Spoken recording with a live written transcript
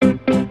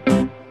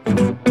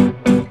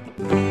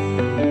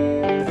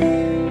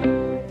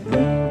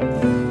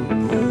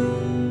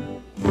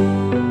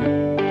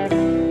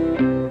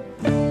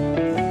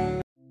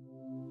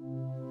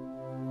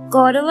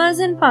Kauravas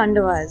and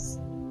Pandavas.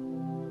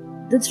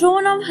 The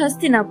throne of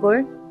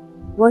Hastinapur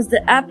was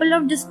the apple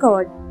of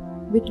discord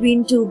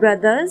between two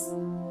brothers,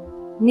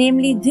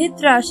 namely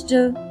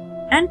Dhritarashtra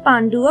and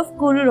Pandu of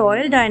Kuru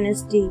royal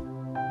dynasty.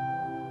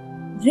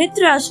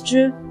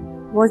 Dhritarashtra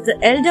was the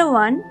elder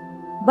one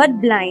but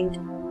blind.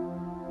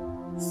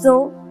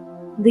 So,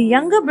 the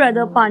younger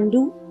brother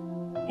Pandu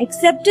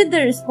accepted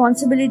the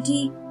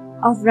responsibility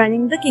of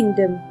running the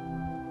kingdom.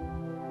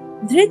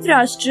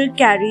 Dhritarashtra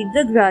carried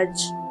the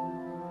grudge.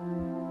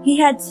 He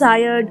had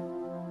sired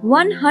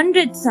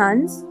 100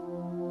 sons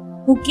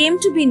who came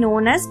to be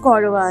known as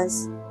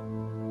Kauravas.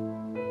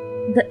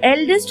 The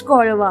eldest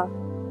Kaurava,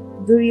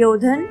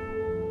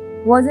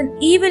 Duryodhan, was an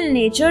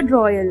evil-natured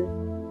royal.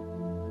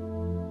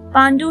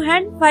 Pandu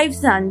had 5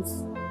 sons: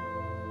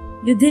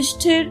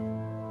 Yudhishthir,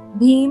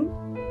 Bhim,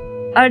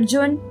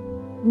 Arjun,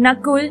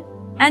 Nakul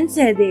and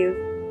Sahadev.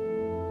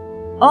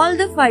 All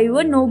the 5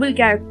 were noble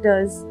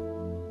characters.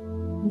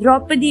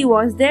 Draupadi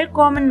was their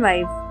common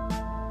wife.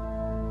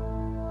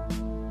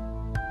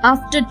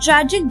 After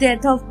tragic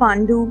death of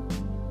Pandu,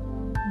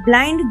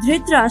 blind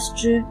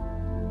Dhritarashtra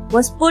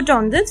was put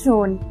on the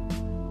throne.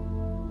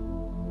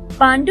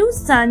 Pandu's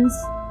sons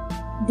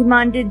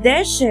demanded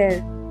their share,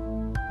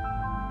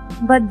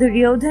 but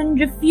Duryodhan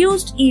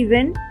refused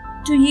even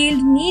to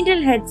yield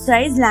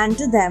needle-head-sized land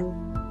to them.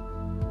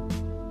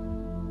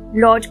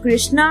 Lord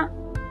Krishna,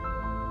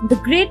 the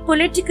great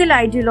political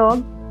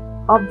ideologue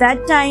of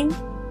that time,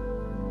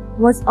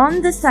 was on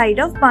the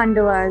side of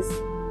Pandavas.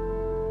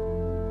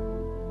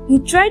 He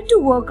tried to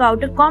work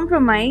out a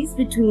compromise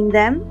between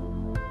them,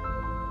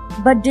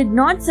 but did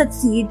not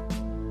succeed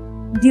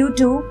due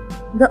to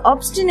the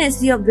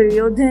obstinacy of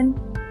Duryodhan,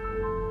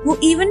 who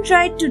even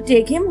tried to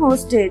take him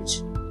hostage.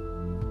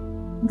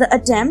 The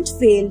attempt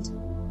failed.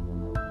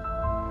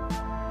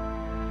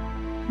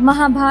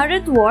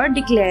 Mahabharat war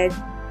declared.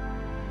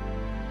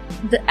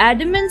 The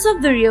adamance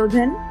of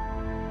Duryodhan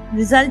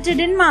resulted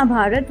in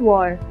Mahabharat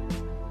war.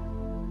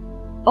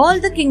 All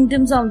the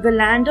kingdoms of the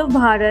land of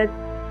Bharat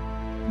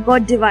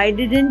got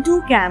divided in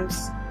 2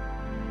 camps,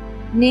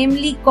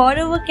 namely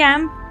Kaurava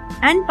camp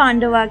and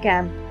Pandava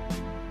camp.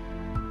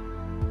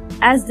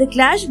 As the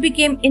clash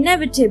became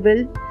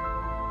inevitable,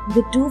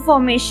 the 2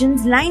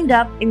 formations lined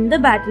up in the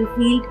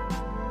battlefield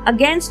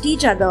against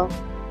each other.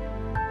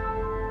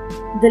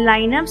 The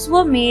lineups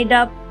were made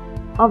up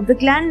of the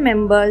clan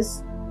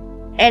members,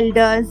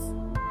 elders,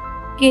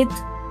 kith,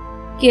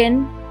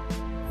 kin,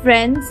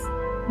 friends,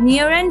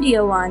 near and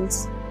dear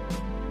ones.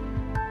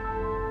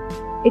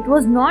 It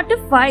was not a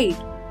fight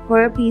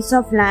for a piece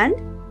of land,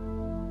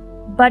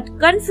 but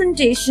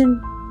confrontation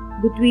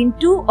between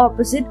 2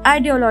 opposite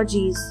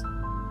ideologies.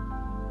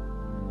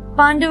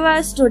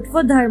 Pandavas stood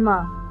for Dharma,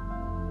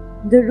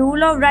 the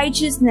rule of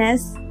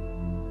righteousness,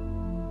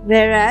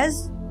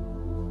 whereas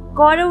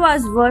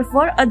Kauravas were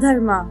for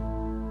Adharma,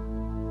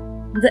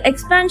 the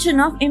expansion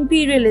of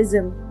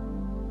imperialism.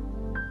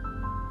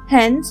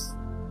 Hence,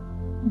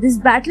 this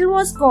battle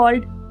was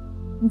called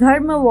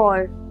Dharma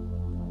War,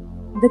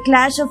 the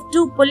clash of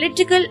 2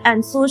 political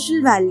and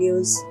social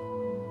values.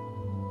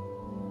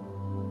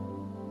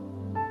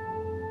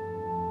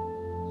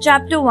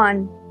 Chapter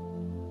 1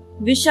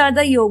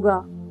 Vishada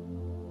Yoga,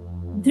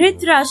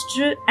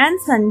 Dhritarashtra and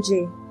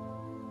Sanjay.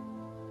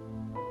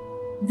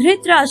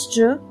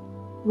 Dhritarashtra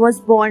was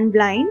born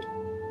blind,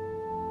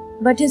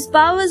 but his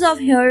powers of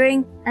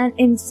hearing and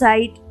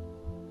insight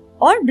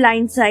or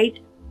blind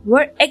sight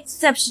were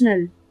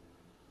exceptional.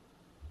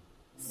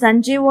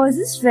 Sanjay was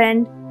his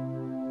friend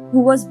who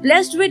was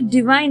blessed with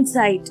divine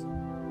sight.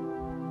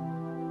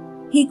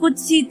 He could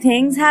see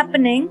things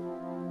happening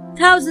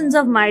thousands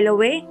of miles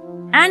away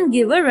and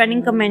give a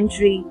running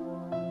commentary.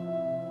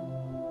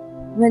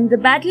 When the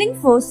battling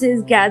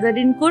forces gathered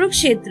in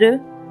Kurukshetra,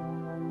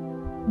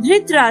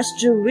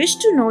 Dhritarashtra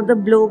wished to know the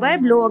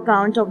blow-by-blow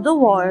account of the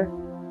war.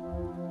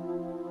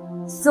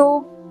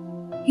 So,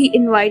 he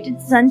invited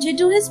Sanjay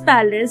to his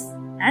palace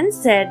and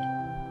said,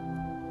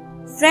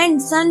 "Friend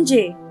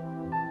Sanjay,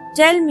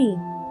 tell me,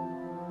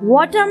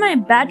 what are my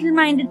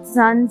battle-minded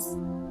sons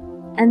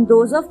and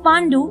those of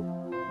Pandu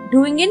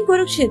doing in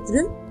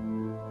Kurukshetra?"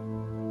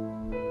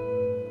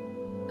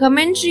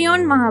 Commentary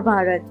on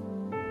Mahabharat.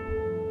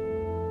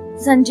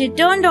 Sanjay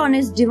turned on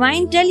his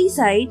divine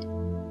telesight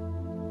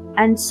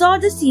and saw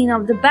the scene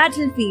of the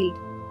battlefield.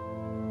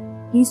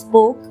 He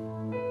spoke,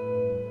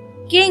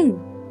 "King,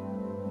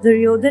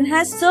 Duryodhan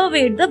has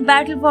surveyed the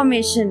battle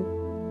formation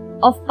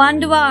of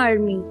Pandava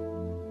army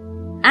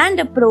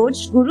and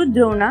approached Guru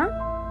Drona,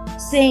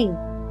 saying,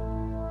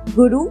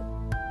 'Guru,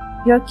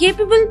 your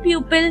capable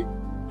pupil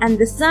and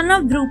the son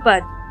of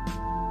Drupad,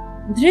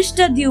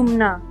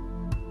 Dhrishtadyumna,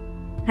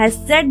 has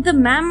set the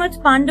mammoth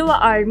Pandava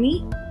army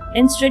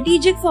in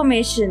strategic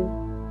formation.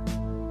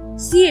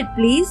 See it,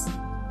 please.'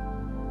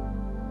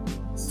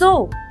 So,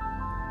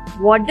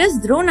 what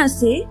does Drona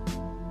say?"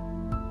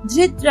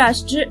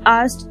 Dhritarashtra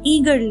asked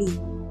eagerly.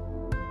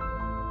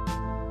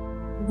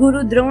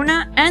 Guru Drona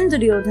and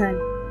Duryodhan.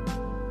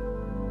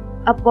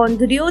 Upon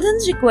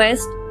Duryodhan's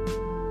request,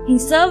 he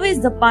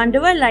surveys the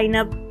Pandava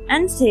lineup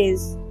and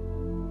says,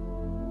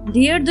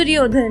 Dear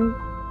Duryodhan,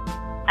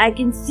 I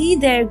can see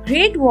their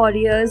great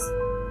warriors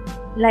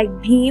like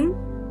Bhim,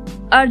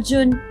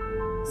 Arjun,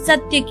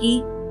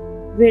 Satyaki,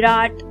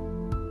 Virat,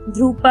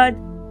 Drupad,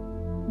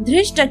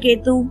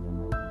 Dhrishtaketu,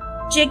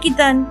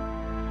 Chekitan,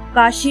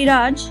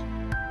 Kashiraj,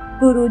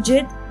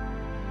 Purujit,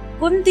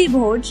 Kunti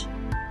Bhoj,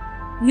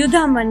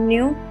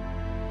 Yudhamanyu,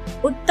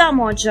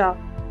 Uttamoja,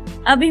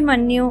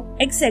 Abhimanyu,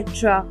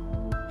 etc.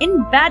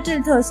 in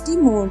battle-thirsty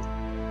mood.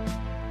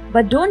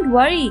 But don't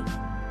worry,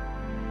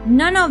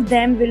 none of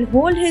them will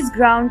hold his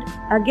ground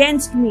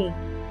against me.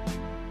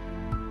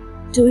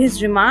 To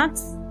his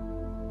remarks,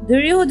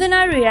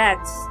 Duryodhana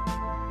reacts,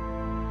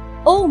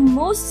 "O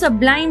most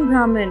sublime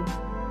Brahmin,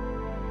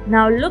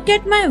 now look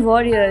at my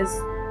warriors.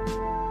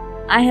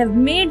 I have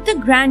made the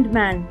grand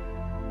man,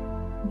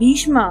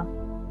 Bhishma,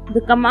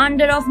 the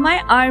commander of my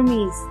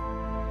armies.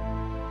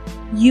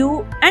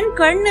 You and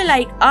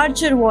Karna-like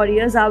archer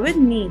warriors are with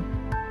me.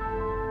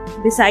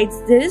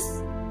 Besides this,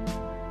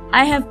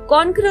 I have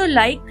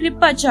conqueror-like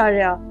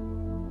Kripacharya,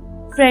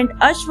 friend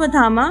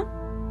Ashwathama,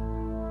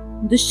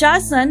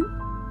 Dushasan,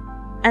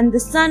 and the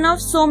son of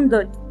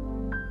Somdut,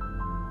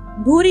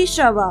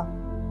 Bhurishrava.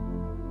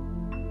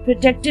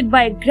 Protected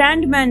by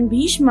grand man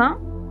Bhishma,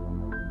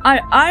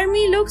 our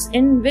army looks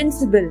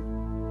invincible."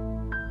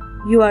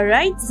 "You are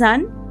right,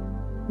 son,"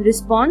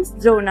 responds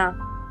Drona.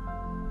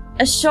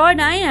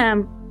 "Assured I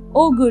am,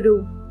 O Guru,"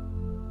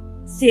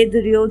 said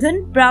Duryodhan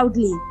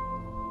proudly.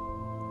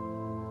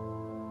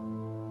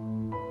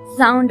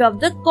 Sound of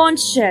the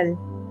conch shell.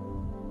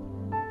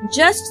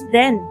 Just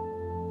then,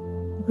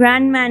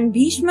 Grand Man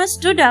Bhishma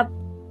stood up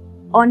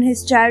on his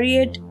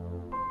chariot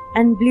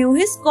and blew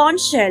his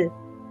conch shell,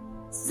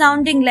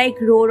 sounding like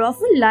roar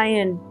of a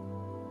lion,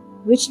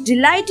 which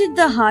delighted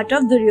the heart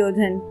of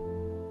Duryodhan.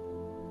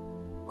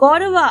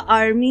 Kaurava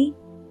army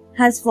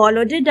has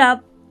followed it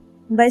up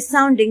by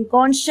sounding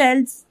conch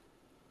shells,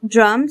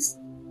 drums,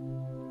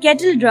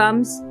 kettle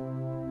drums,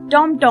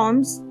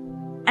 tom-toms,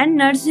 and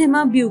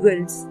Narsimha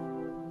bugles.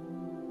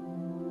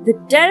 The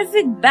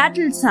terrific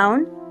battle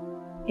sound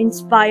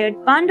inspired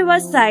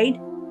Pandava's side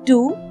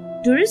too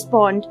to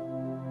respond.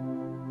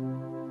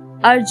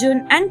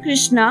 Arjun and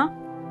Krishna,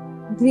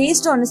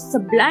 graced on a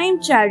sublime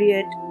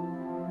chariot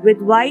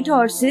with white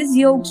horses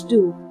yoked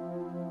to,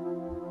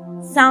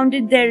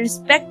 sounded their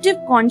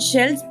respective conch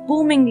shells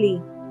boomingly.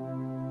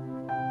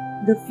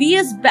 The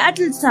fierce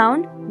battle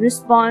sound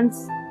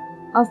response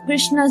of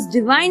Krishna's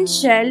divine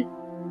shell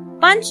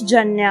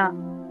Panchjanya,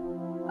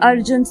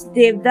 Arjun's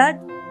Devdutt,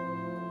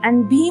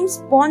 and Bhim's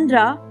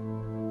Pondra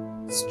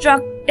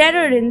struck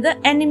terror in the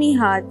enemy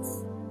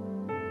hearts.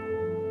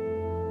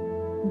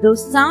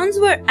 Those sounds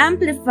were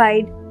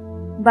amplified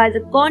by the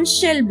conch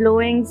shell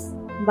blowings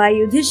by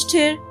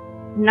Yudhishthir,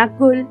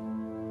 Nakul,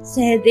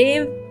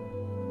 Sahadev,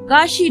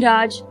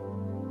 Kashiraj,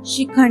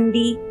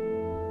 Shikhandi,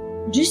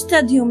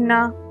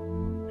 Drishtadyumna,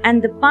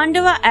 and the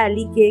Pandava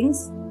ally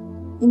kings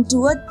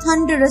into a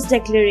thunderous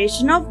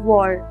declaration of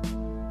war.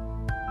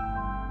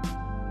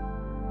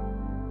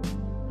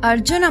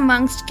 Arjun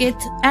amongst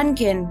kith and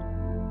kin.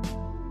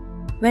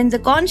 When the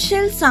conch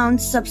shell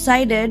sounds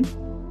subsided,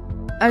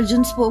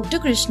 Arjun spoke to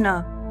Krishna.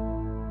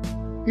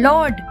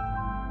 "Lord,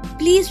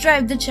 please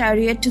drive the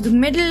chariot to the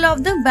middle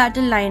of the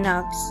battle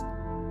lineups.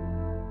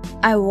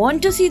 I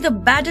want to see the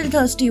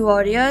battle-thirsty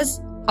warriors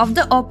of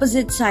the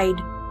opposite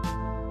side,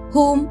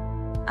 whom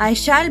I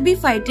shall be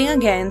fighting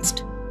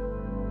against.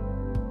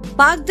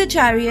 Park the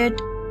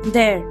chariot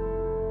there,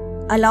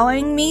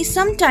 allowing me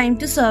some time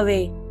to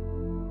survey."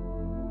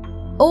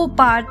 "O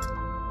Parth,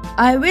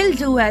 I will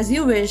do as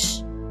you wish.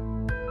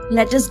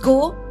 Let us go,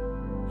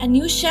 and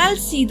you shall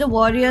see the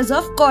warriors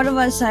of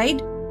Kaurava's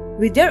side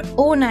with your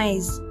own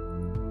eyes."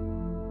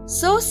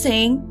 So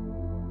saying,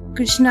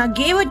 Krishna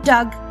gave a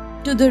tug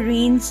to the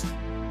reins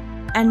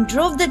and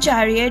drove the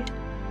chariot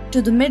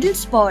to the middle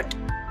spot,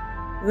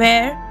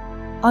 where,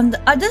 on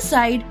the other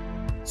side,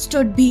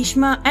 stood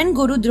Bhishma and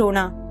Guru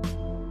Drona.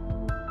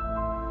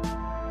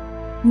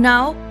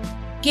 Now,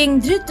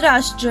 King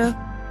Dhritarashtra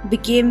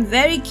became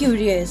very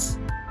curious.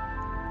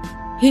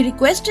 He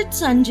requested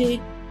Sanjay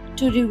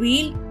to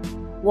reveal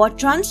what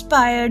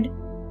transpired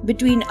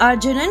between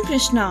Arjun and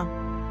Krishna.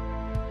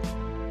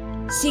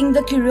 Seeing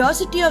the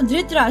curiosity of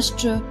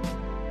Dhritarashtra,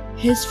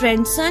 his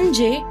friend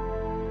Sanjay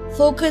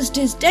focused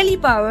his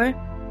telepower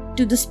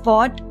to the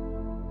spot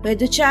where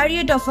the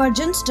chariot of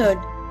Arjun stood.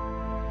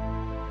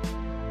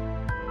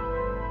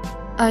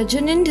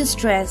 Arjun in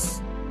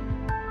distress.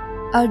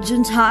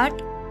 Arjun's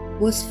heart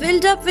was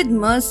filled up with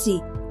mercy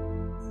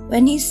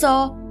when he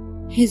saw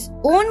his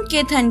own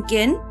kith and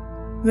kin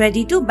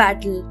ready to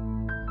battle.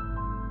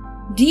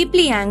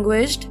 Deeply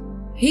anguished,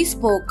 he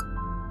spoke,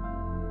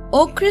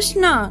 "O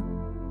Krishna,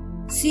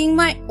 seeing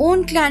my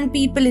own clan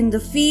people in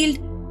the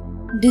field,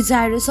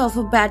 desirous of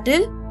a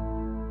battle,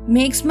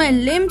 makes my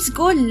limbs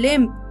go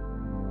limp.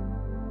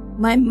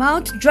 My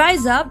mouth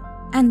dries up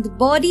and the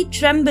body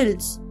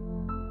trembles.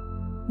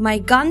 My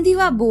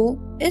Gandiva bow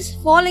is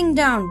falling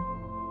down.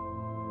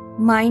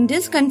 Mind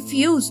is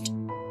confused.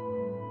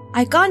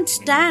 I can't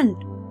stand.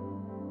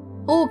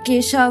 O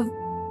Keshav,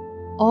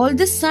 All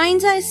the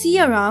signs I see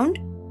around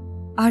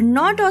are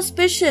not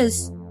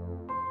auspicious.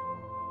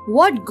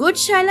 What good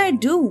shall I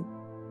do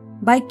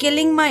by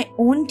killing my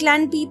own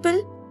clan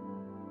people?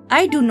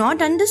 I do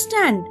not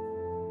understand.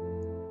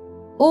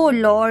 O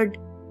Lord,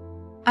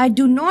 I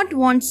do not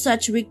want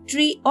such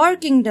victory or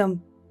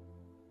kingdom.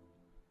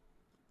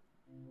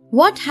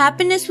 What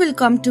happiness will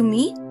come to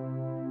me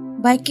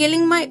by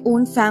killing my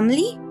own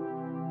family?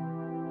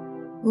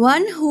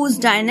 One whose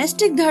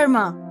dynastic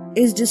dharma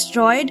is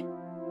destroyed,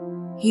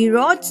 he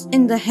rots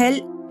in the hell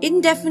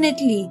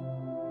indefinitely.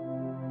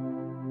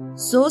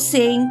 So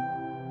saying,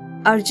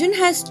 Arjun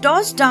has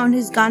tossed down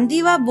his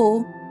Gandiva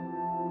bow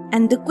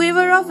and the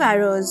quiver of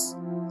arrows,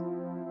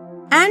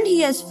 and he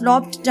has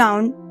flopped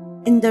down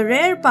in the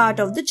rear part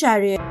of the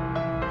chariot.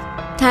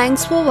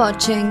 Thanks for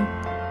watching.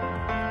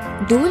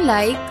 Do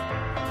like,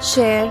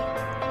 share,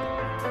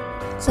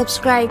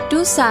 subscribe to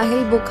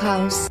Sahil Book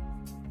House.